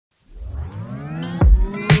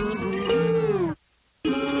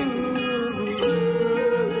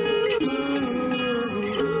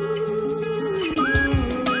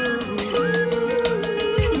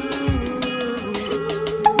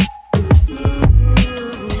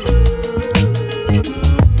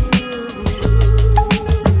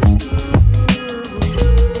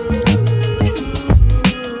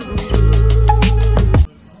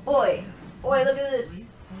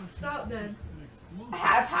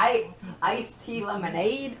iced tea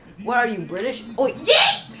lemonade? What are you, British? Oh,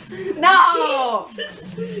 yeet! No!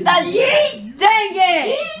 That yeet! Dang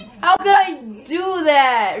it! Yeet! How could I do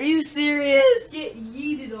that? Are you serious? Get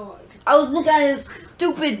yeeted on. I was looking at his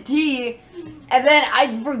stupid tea, and then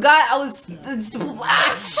I forgot I was.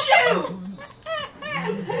 Ah, shoot!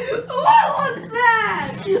 What was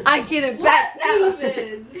that? I get it back now.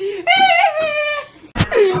 Even?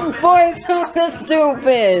 Boys, so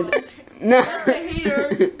stupid. No. That's a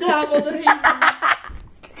hater. Double the hater.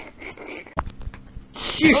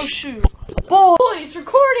 Oh shoot. Boys,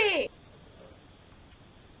 recording!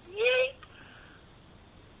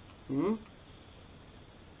 Hmm?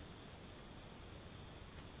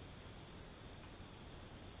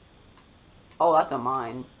 Oh, that's a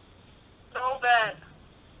mine. So bad.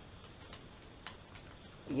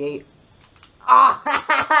 Yeet.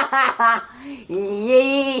 Ah!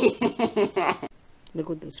 Yeet! Look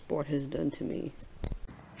what the sport has done to me.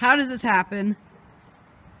 How does this happen?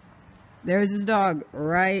 There's his dog,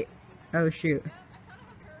 right? Oh, shoot.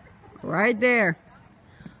 Right there.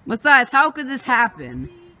 Matthias, how could this happen?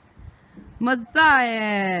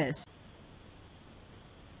 Matthias!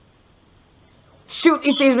 Shoot,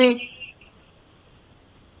 he sees me!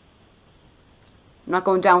 I'm not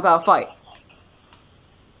going down without a fight.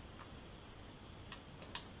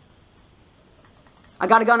 I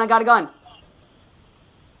got a gun, I got a gun.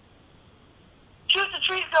 Shoot, the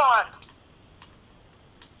tree's gone.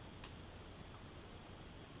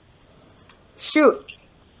 Shoot.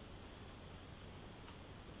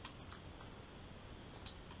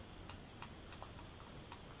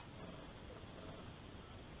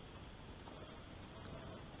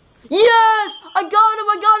 Yes! I got him,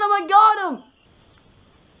 I got him, I got him!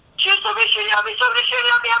 Shoot, somebody shooting at me, somebody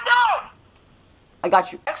shooting at me, I'm down! I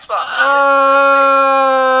got you. Xbox.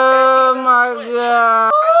 Oh my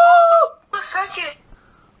god. Second.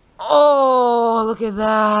 Oh, look at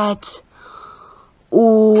that.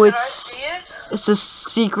 Ooh, Can I it's see it? it's a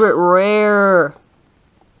secret rare.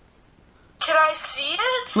 Can I see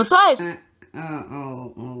it? Matthias.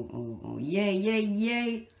 Oh,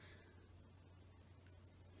 yay.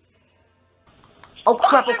 Oh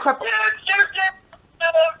crap, oh crap. Shoot.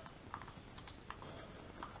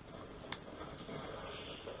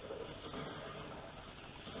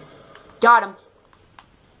 Got him.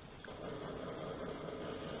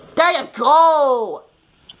 There you go!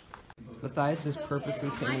 Matthias is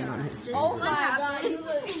purposely killing on his stream. Oh my god,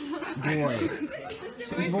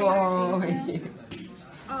 Boy.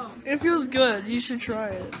 it feels good. You should try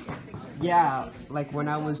it. Yeah, like when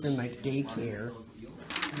I was in like daycare.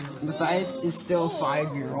 Matthias is still a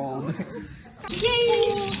 5-year-old.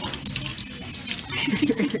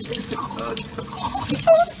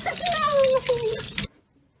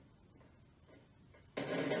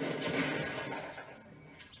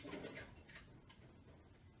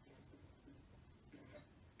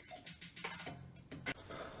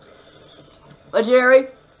 Legendary?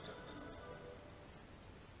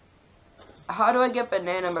 How do I get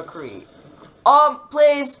Banana McCree?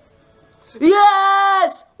 Please.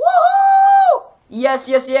 Yes! Woohoo! Yes.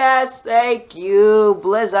 Thank you,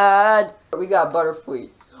 Blizzard. We got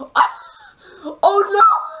Butterfree. Oh no!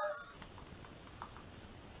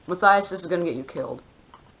 Matthias, this is gonna get you killed.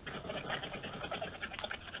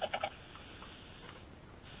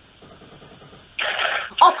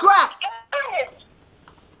 Oh crap!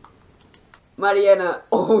 Mariana,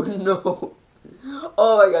 oh no.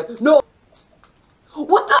 Oh my god, no!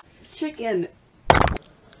 What the? Chicken.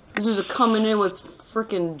 This is coming in with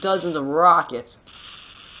freaking dozens of rockets.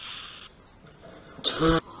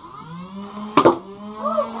 I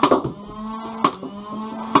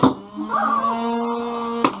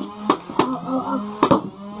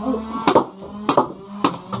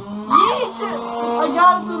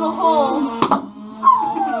got it through the hole.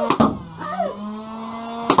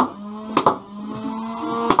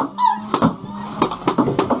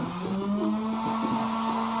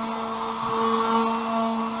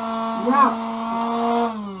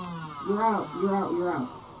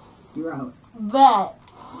 You're out. Bet.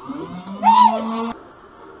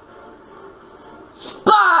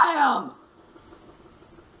 BAM!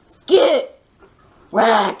 Get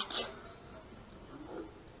wrecked!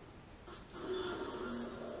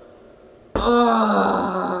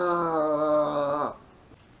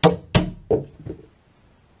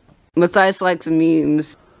 Matthias likes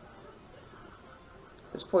memes.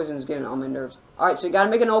 This poison is getting on my nerves. Alright, so you gotta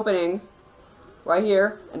make an opening. Right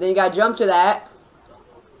here. And then you gotta jump to that.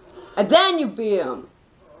 And then you beat him.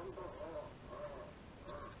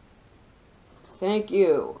 Thank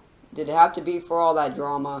you. Did it have to be for all that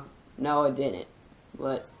drama? No, it didn't.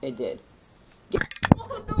 But it did.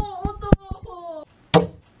 Oh no.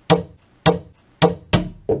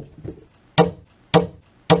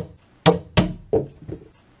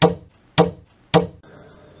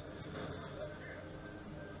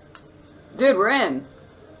 good, we're in.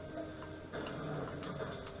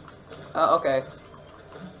 Oh, okay.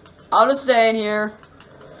 I'll just stay in here.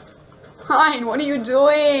 Hein, what are you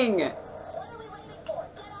doing? Get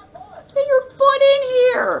your butt in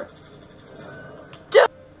here.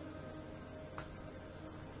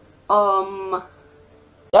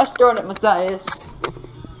 Just darn it, Matthias.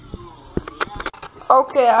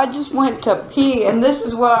 Okay, I just went to pee, and this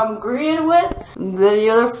is what I'm greeted with? The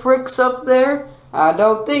other fricks up there? I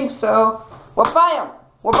don't think so. We'll buy 'em.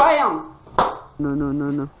 We'll buy 'em.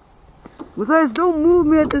 No. Matthias, don't move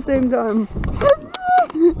me at the same time.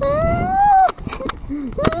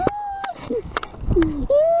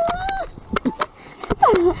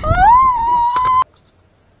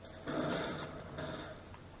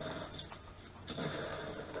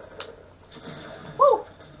 Woo!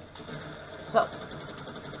 What's up?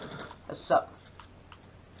 What's up?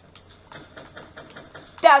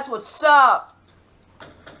 That's what's up!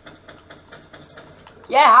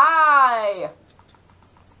 Yeah, hi!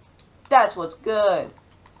 That's what's good.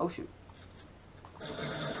 Oh, shoot.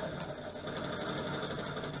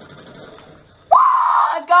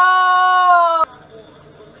 Let's go!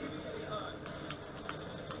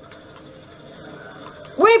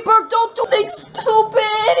 Weeper, don't do anything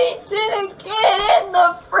stupid! He didn't get in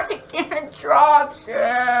the freaking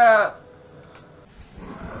dropship!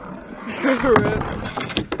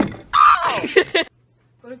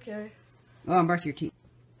 Okay. Oh, brush your teeth.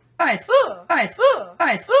 Ice! Ice!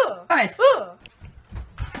 Ice! Ice!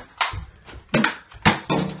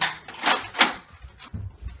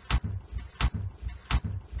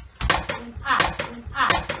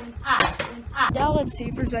 Now let's see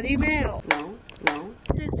if there's any mail. No.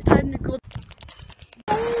 It's time to go.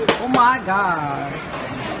 Oh my god.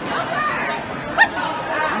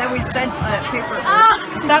 And then we sent paper.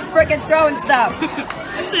 Stop freaking throwing stuff!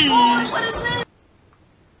 What is this?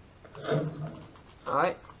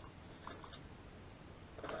 Alright.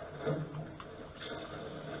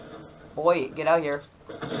 Boy, get out here.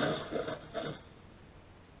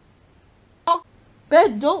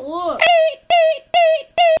 Ben, don't look.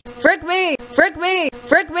 Frick me! Frick me!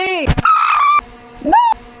 Frick me! No!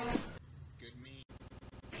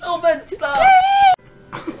 Oh, Ben, stop.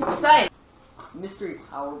 Nice. Mystery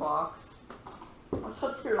power box.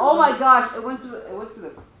 Oh my gosh! It went through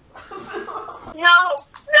the. No!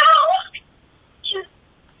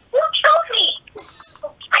 You killed me!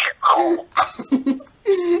 Oh,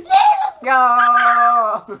 Yeah, let's go!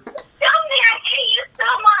 tell me I hate you so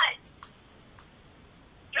much!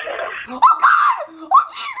 Oh god! Oh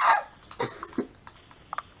Jesus!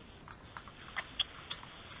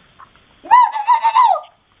 No!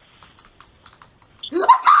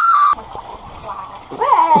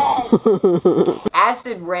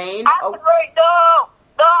 Acid rain. Acid rain, no!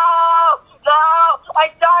 I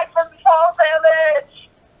died from fall damage!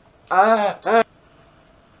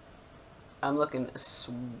 I'm looking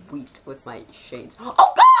sweet with my shades. Oh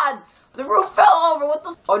god! The roof fell over, what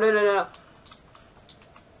the oh no.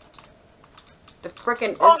 The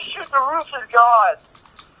frickin' Oh shoot, the roof is gone!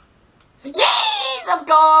 Yay! Let's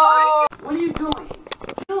go! What are you doing?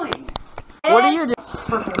 What are you doing?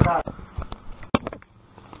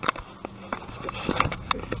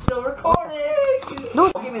 It's still recording. No,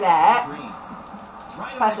 give me that.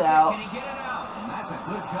 Pass it out.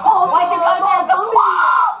 Oh my god,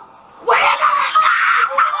 What is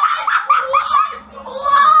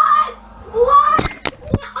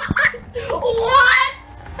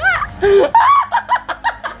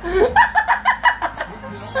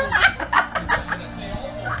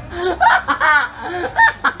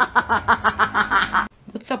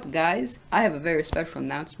What's up, guys? I have a very special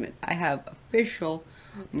announcement. I have official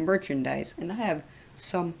merchandise, and I have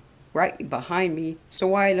some right behind me. So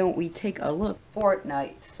why don't we take a look?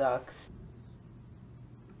 Fortnite sucks.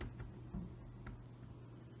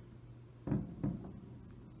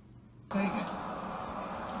 Taken.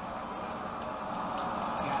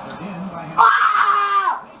 Gathered in by him.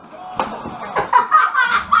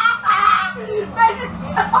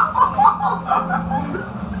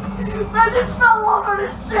 Ben just fell over the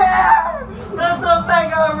chair. That's a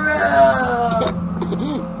mega real.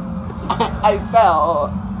 I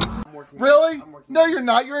fell. Really? No, you're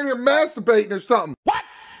not. You're in here masturbating or something. What?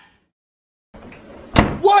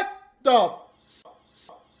 What the?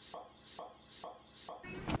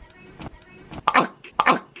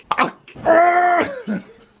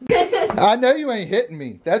 I know you ain't hitting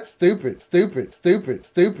me. That's stupid.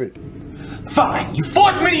 Fine, you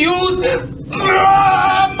forced me to use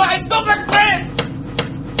my super strength!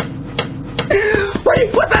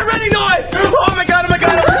 Wait, what's that running noise? Oh my god,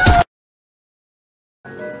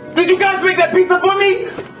 Did you guys make that pizza for me?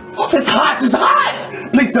 It's hot, it's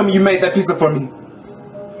hot! Please tell me you made that pizza for me.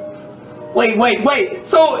 Wait.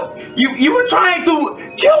 So, you were trying to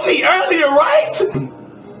kill me earlier, right?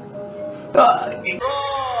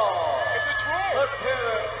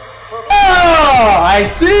 Oh, I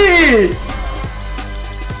see!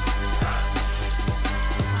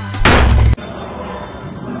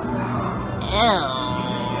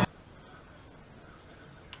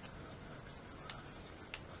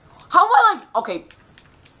 How am I like... Okay.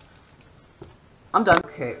 I'm done.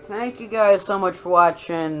 Okay, thank you guys so much for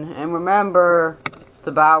watching. And remember,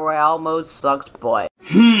 the Battle Royale mode sucks butt.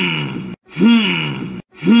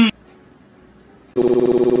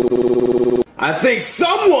 I think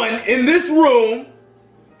someone in this room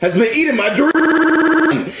has been eating my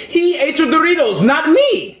Doritos. He ate your Doritos, not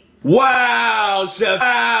me. Wow, chef.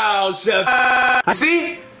 Wow, chef.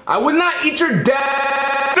 See? I would not eat your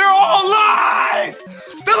dad. They're all lies!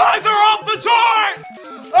 The lies are off the charts!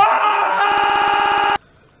 Ah!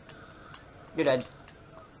 You're dead.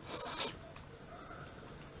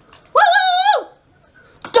 Woo!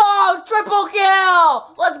 Dog, triple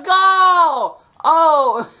kill! Let's go!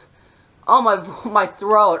 Oh, my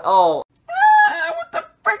throat. Oh. What the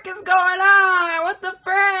frick is going on? What the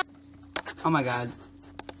frick? Oh my god.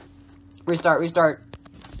 Restart.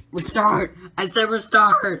 I said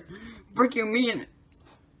restart. Frick you mean?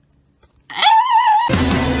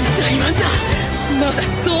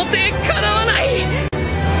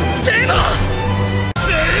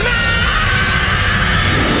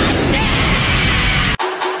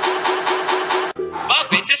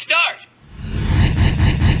 Buffet to start.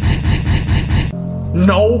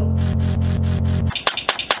 No.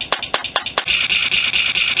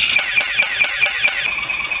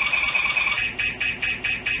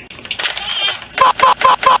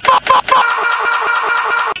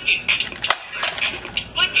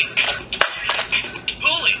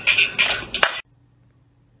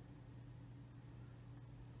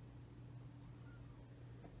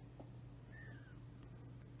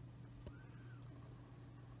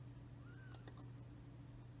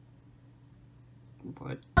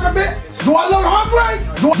 What? Do I look hungry?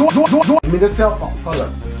 Do. Give me the cell phone. Hold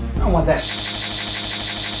up. I don't want that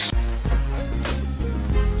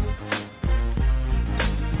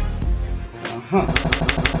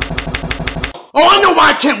Oh, I know why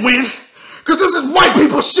I can't win. Cause this is white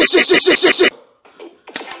people shit.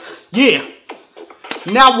 Yeah.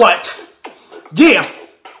 Now what? Yeah.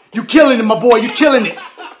 You killing it, my boy. You killing it.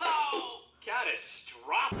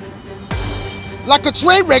 Like a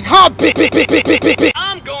train wreck, huh?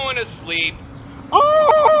 I'm going to sleep.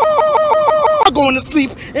 Oh, I'm going to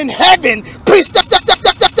sleep in heaven. Please stop.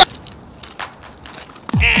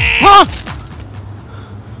 Huh?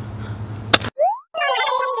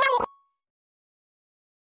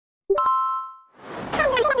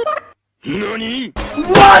 Nani?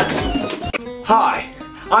 What? Hi.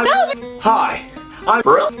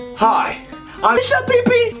 I'm Shut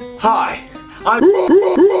pee-pee. Hi.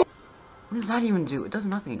 What does that even do? It does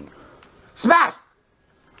nothing. Smash!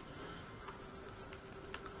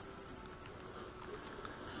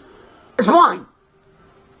 It's mine!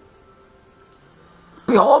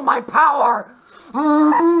 Behold my power!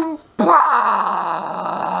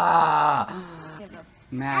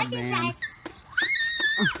 Madman.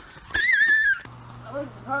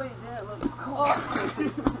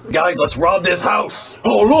 Guys, let's rob this house!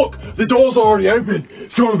 Oh look, the door's already open.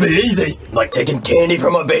 It's gonna be easy. Like taking candy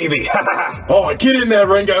from a baby. Alright, get in there,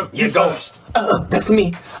 Ringo. You go. First. That's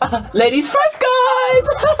me. Ladies first, guys.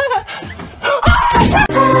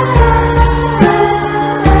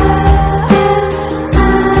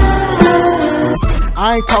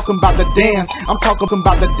 I ain't talking about the dance. I'm talking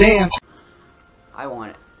about the dance. I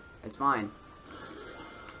want it. It's mine.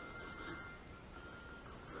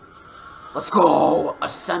 Let's go!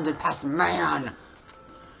 Ascended past man!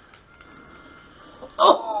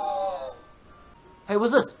 Oh! Hey,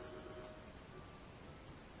 what's this?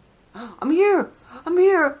 I'm here!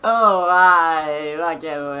 Oh, alive! I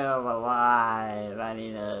can't believe I'm alive! I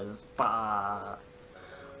need a spa!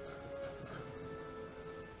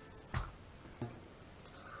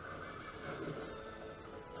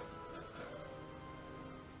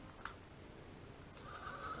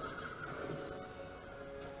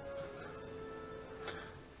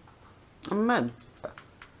 I'm mad.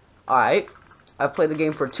 Alright. I've played the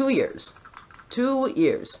game for 2 years. 2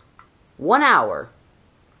 years. 1 hour.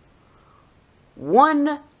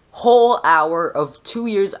 1 whole hour of 2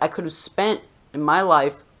 years I could have spent in my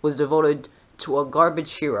life was devoted to a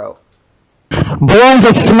garbage hero. Boys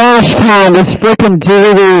at Smash Time, let's freaking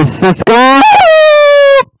do this. Let's go!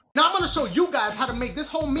 Now I'm gonna show you guys how to make this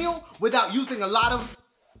whole meal without using a lot of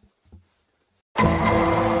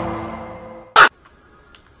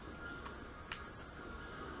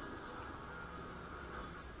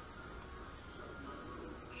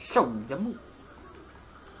Show them.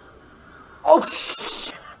 Oh,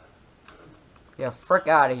 shh! Yeah, frick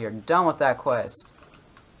out of here. Done with that quest.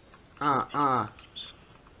 Oh,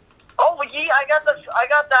 yeah, I got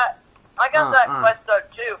that quest done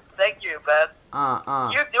too. Thank you, Ben.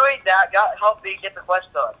 You doing that helped me get the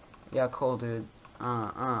quest done. Yeah, cool, dude.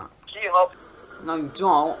 Can you help? No, you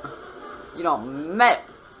don't. You don't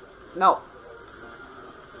No.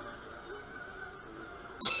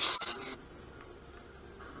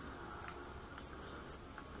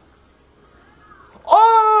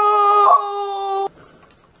 Oh!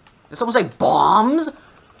 Did someone say bombs?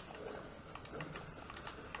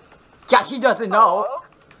 Yeah, he doesn't know. Hello?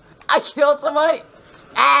 I killed somebody.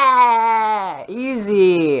 Ah,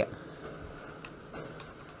 easy.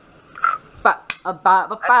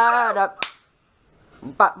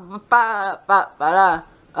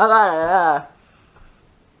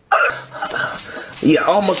 Yeah,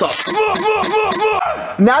 almost up.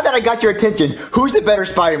 Now that I got your attention, who's the better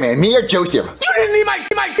Spider-Man, me or Joseph? You didn't need Mike.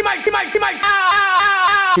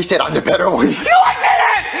 He said I'm the better one. No, I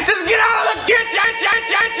didn't! Just get out of the kitchen!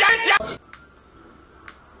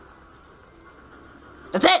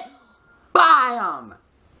 That's it. Buy 'em.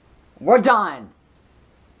 We're done.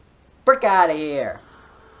 Frick out of here.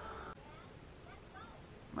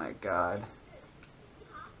 My God.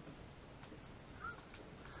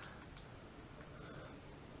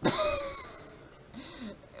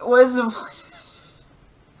 What's the point?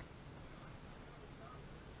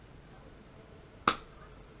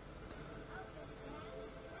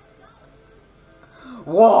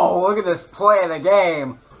 Whoa, look at this play of the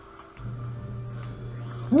game.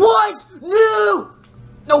 What? No!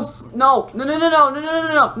 No, no, no, no, no, no, no, no,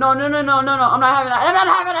 no, no, no, no, no, no, no, no, I'm not having that. I'm not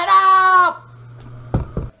having it.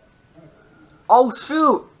 No! Oh,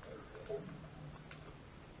 shoot.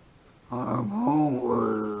 I'm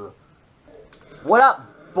hungry. What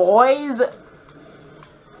up, boys?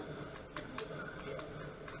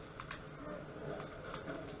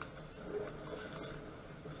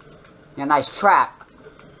 Yeah, nice trap.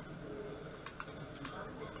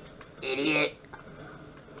 Idiot.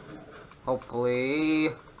 Hopefully.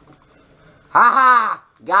 Haha!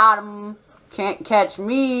 Got him. Can't catch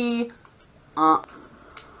me.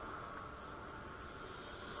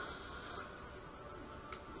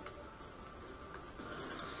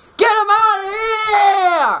 Get him out of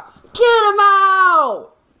here! Get him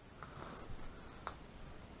out!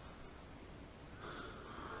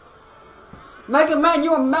 Mega Man,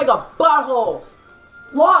 you're a mega butthole!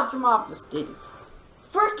 Launch him off the stage.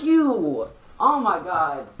 Frick you! Oh my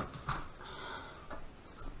God.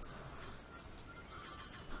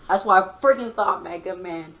 That's why I freaking thought, Mega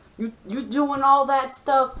Man. You doing all that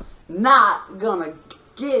stuff? Not gonna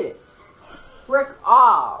get it. Frick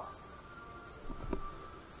off.